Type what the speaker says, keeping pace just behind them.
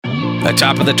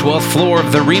Atop of the 12th floor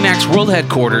of the RE/MAX World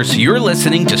Headquarters, you're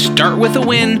listening to Start With a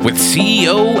Win with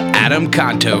CEO Adam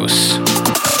Contos.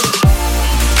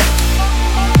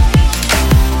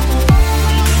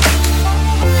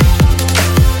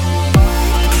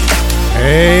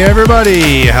 Hey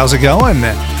everybody, how's it going?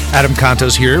 Adam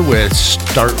Contos here with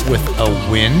Start With a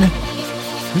Win.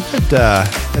 We've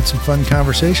had some fun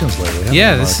conversations lately.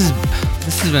 Yeah, this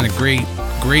has been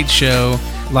a great show.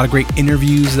 A lot of great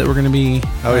interviews that we're going to be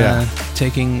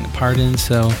taking part in.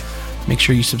 So make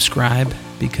sure you subscribe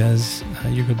because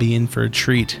you're going to be in for a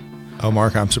treat. Oh,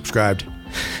 Mark, I'm subscribed.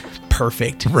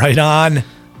 Perfect. Right on.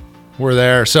 We're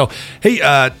there. So, hey,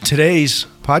 today's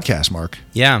podcast, Mark.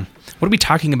 Yeah. What are we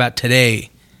talking about today,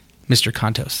 Mr.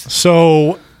 Contos?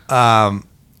 So, I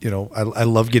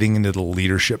love getting into the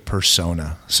leadership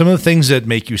persona. Some of the things that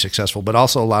make you successful, but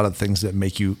also a lot of the things that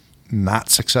make you not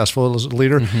successful as a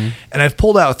leader. Mm-hmm. And I've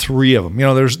pulled out 3 of them. You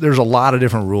know, there's a lot of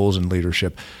different rules in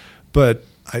leadership, but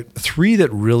 3 that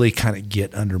really kind of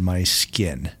get under my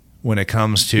skin when it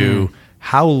comes to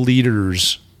how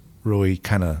leaders really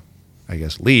kind of, I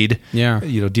guess, lead. Yeah.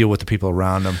 Deal with the people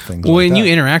around them, things like that. Well, and you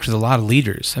interact with a lot of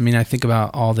leaders. I mean, I think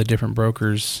about all the different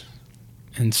brokers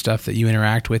and stuff that you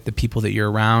interact with, the people that you're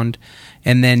around.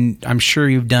 And then I'm sure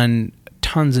you've done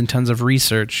tons and tons of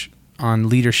research on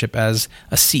leadership as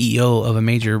a CEO of a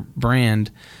major brand.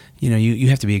 You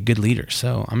have to be a good leader.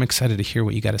 So I'm excited to hear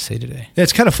what you got to say today.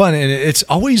 It's kind of fun, and it's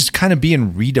always kind of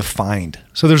being redefined.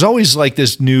 So there's always like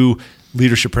this new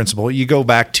leadership principle. You go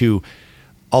back to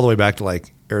all the way back to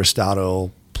like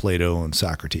Aristotle, Plato, and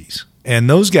Socrates. And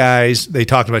those guys, they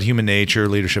talked about human nature,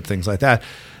 leadership, things like that,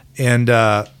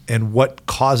 and what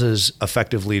causes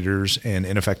effective leaders and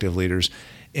ineffective leaders.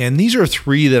 And these are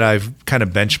 3 that I've kind of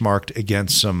benchmarked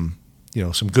against some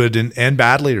good and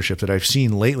bad leadership that I've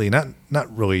seen lately. Not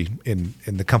really in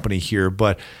the company here,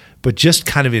 but just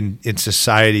kind of in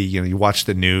society. You watch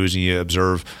the news and you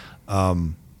observe.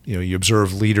 You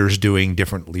observe leaders doing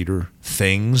different leader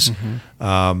things.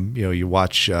 Mm-hmm. You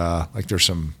watch like there's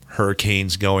some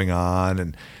hurricanes going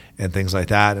on and things like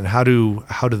that. And how do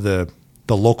the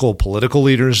local political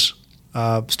leaders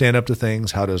stand up to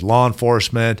things? How does law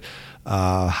enforcement?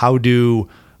 How do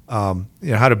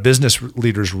business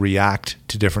leaders react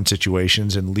to different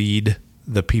situations and lead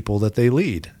the people that they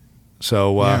lead?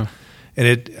 So, and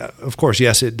it, of course,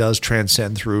 yes, it does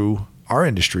transcend through our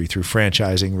industry, through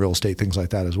franchising, real estate, things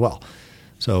like that as well.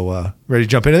 So, ready to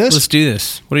jump into this? Let's do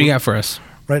this. What do you got for us?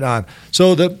 Right on.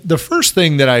 So the first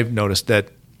thing that I've noticed that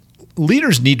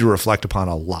leaders need to reflect upon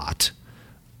a lot,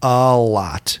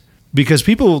 because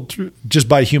people just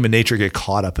by human nature get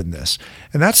caught up in this.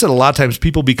 And that's that a lot of times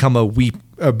people become a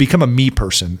me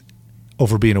person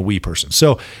over being a we person.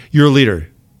 So you're a leader.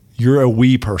 You're a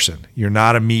we person. You're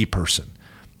not a me person.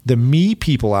 The me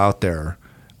people out there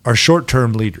are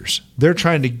short-term leaders. They're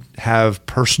trying to have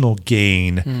personal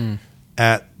gain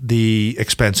at the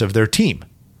expense of their team.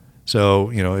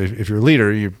 So, if you're a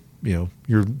leader,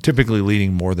 you're typically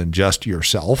leading more than just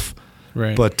yourself.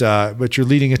 Right. But you're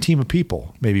leading a team of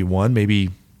people, maybe 1, maybe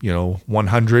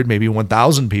 100, maybe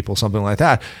 1,000 people, something like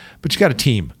that. But you got a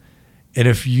team, and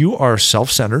if you are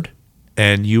self-centered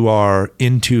and you are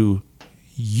into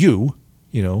you're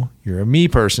a me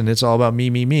person. It's all about me,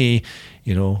 me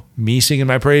singing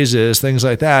my praises, things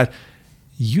like that.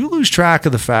 You lose track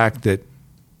of the fact that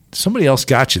somebody else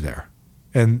got you there,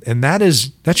 and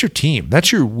that's your team.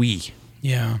 That's your we.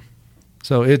 Yeah.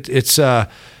 So it's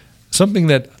something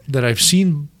that I've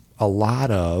seen a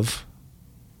lot of,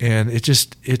 and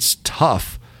it's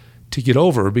tough to get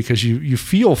over because you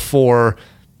feel for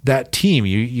that team.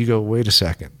 You go, wait a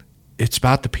second, it's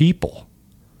about the people.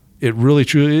 It really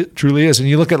truly is. And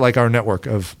you look at like our network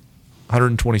of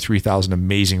 123,000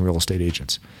 amazing real estate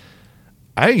agents.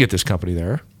 I didn't get this company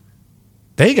there.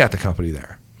 They got the company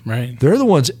there. Right. They're the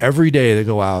ones every day that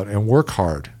go out and work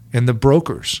hard. And the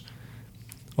brokers,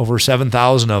 over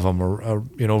 7,000 of them are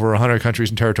in over 100 countries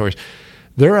and territories.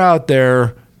 They're out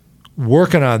there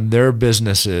working on their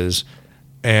businesses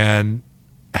and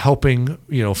helping,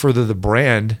 further the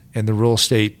brand and the real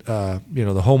estate, the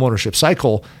home ownership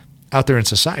cycle out there in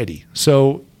society.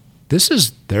 So this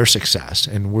is their success,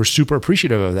 and we're super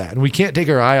appreciative of that. And we can't take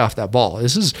our eye off that ball.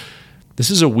 This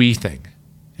is a we thing.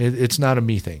 It's not a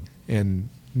me thing. And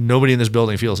nobody in this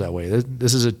building feels that way.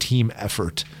 This is a team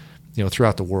effort,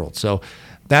 throughout the world. So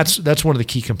that's one of the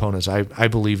key components. I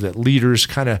believe that leaders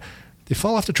they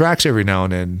fall off the tracks every now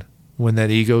and then when that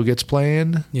ego gets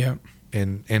playing. Yeah.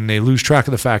 And they lose track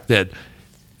of the fact that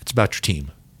it's about your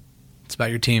team. It's about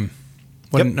your team.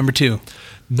 What, yep. Number 2?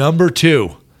 Number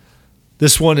 2.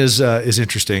 This one is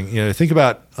interesting. Think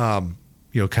about kind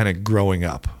of growing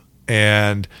up,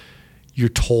 and you're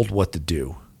told what to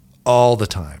do all the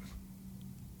time.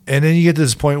 And then you get to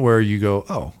this point where you go,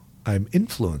 oh, I'm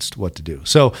influenced what to do.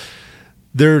 So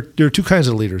there are two kinds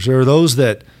of leaders. There are those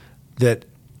that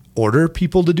order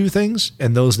people to do things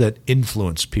and those that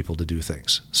influence people to do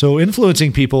things. So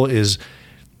influencing people is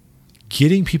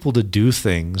getting people to do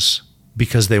things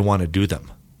because they want to do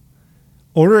them.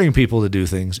 Ordering people to do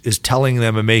things is telling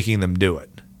them and making them do it.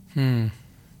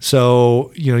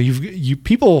 So,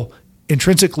 people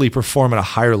intrinsically perform at a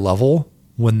higher level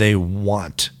when they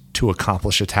want to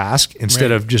accomplish a task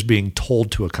instead of just being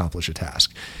told to accomplish a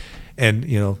task. And,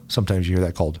 sometimes you hear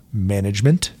that called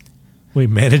management. We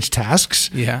manage tasks.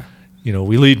 Yeah.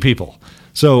 We lead people.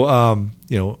 So,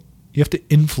 you have to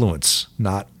influence,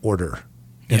 not order.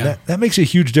 And that makes a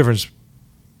huge difference,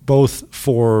 both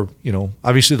for,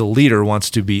 obviously the leader wants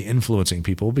to be influencing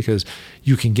people because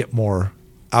you can get more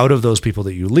out of those people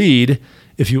that you lead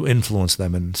if you influence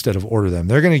them instead of order them.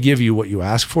 They're going to give you what you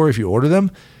ask for if you order them.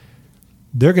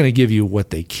 They're going to give you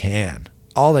what they can,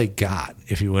 all they got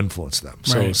if you influence them.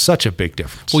 So it's such a big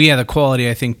difference. Well, yeah, the quality,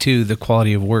 I think, too, the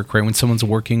quality of work, right? When someone's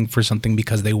working for something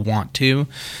because they want to,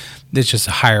 it's just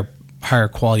a higher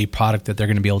quality product that they're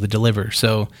going to be able to deliver.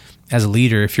 So as a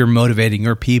leader, if you're motivating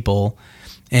your people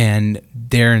and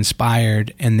they're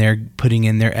inspired and they're putting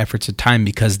in their efforts of time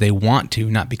because they want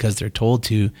to, not because they're told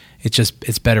to,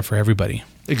 it's better for everybody.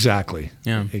 Exactly.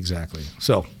 Yeah. Exactly.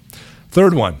 So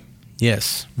third one.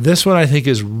 Yes. This one I think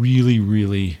is really,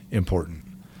 really important.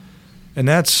 And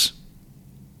that's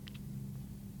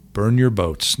burn your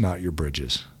boats, not your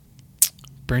bridges.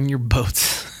 Burn your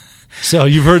boats. So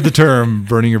you've heard the term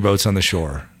burning your boats on the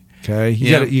shore. Okay.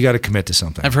 You got to commit to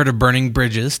something. I've heard of burning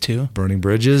bridges too. Burning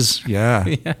bridges.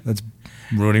 Yeah. That's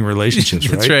ruining relationships,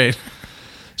 right? That's right.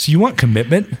 So you want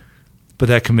commitment, but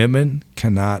that commitment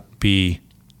cannot be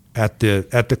at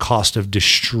the cost of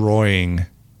destroying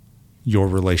your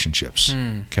relationships.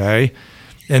 Okay.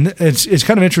 And it's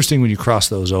kind of interesting when you cross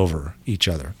those over each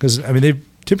other because, they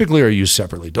typically are used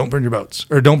separately. Don't burn your boats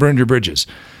or don't burn your bridges.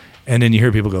 And then you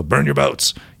hear people go, burn your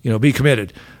boats, be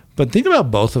committed. But think about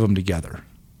both of them together.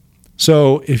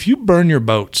 So if you burn your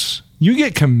boats, you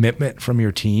get commitment from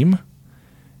your team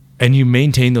and you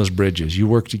maintain those bridges. You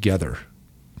work together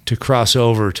to cross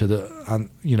over to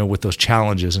with those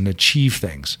challenges and achieve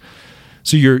things.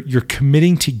 So you're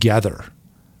committing together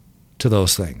to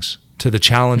those things, to the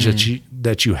challenge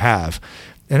that you have.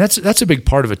 And that's a big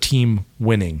part of a team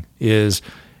winning is,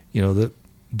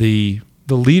 the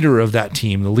leader of that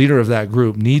team, the leader of that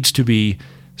group needs to be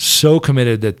so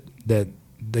committed that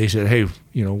they said, hey,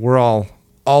 we're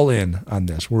all in on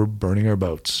this. We're burning our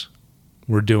boats.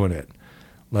 We're doing it.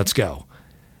 Let's go.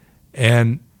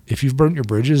 And if you've burnt your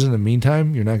bridges in the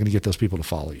meantime, you're not going to get those people to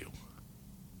follow you.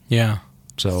 Yeah.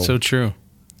 So true.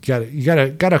 You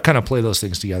gotta kind of play those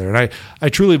things together. And I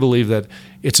truly believe that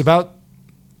it's about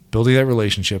building that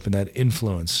relationship and that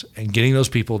influence and getting those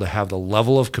people to have the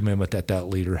level of commitment that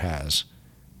leader has.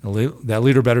 That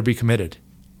leader better be committed.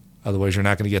 Otherwise, you're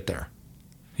not going to get there.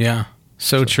 Yeah.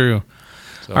 So true.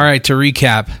 All right. To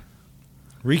recap.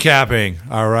 Recapping.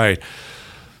 All right.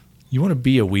 You want to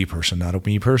be a we person, not a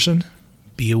me person?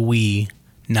 Be a we,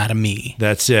 not a me.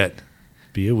 That's it.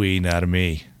 Be a we, not a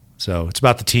me. So it's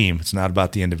about the team. It's not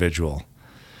about the individual.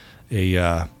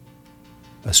 A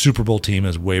Super Bowl team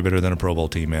is way better than a Pro Bowl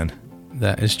team, man.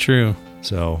 That is true.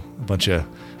 So a bunch of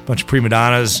prima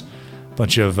donnas, a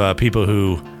bunch of people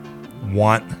who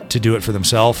want to do it for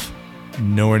themselves,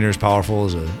 nowhere near as powerful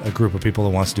as a group of people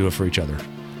that wants to do it for each other.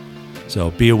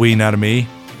 So be a we, not a me.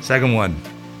 Second one,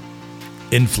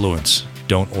 influence,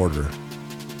 don't order.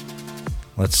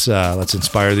 Let's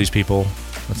inspire these people.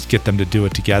 Let's get them to do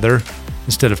it together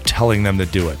instead of telling them to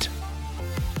do it.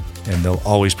 And they'll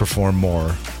always perform more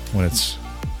when it's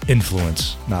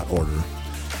influence, not order.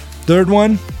 Third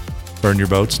one, burn your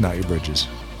boats, not your bridges.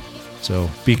 So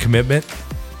be committed,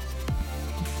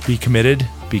 be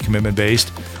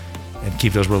commitment-based, and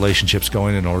keep those relationships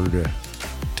going in order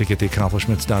to get the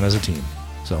accomplishments done as a team.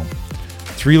 So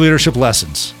 3 leadership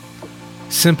lessons.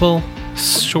 Simple,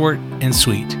 short, and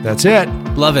sweet. That's it.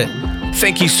 Love it.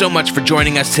 Thank you so much for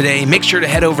joining us today. Make sure to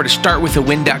head over to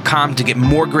startwithawin.com to get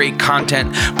more great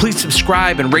content. Please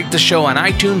subscribe and rate the show on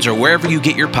iTunes or wherever you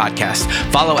get your podcasts.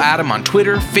 Follow Adam on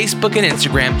Twitter, Facebook, and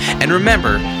Instagram. And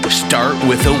remember, start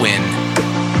with a win.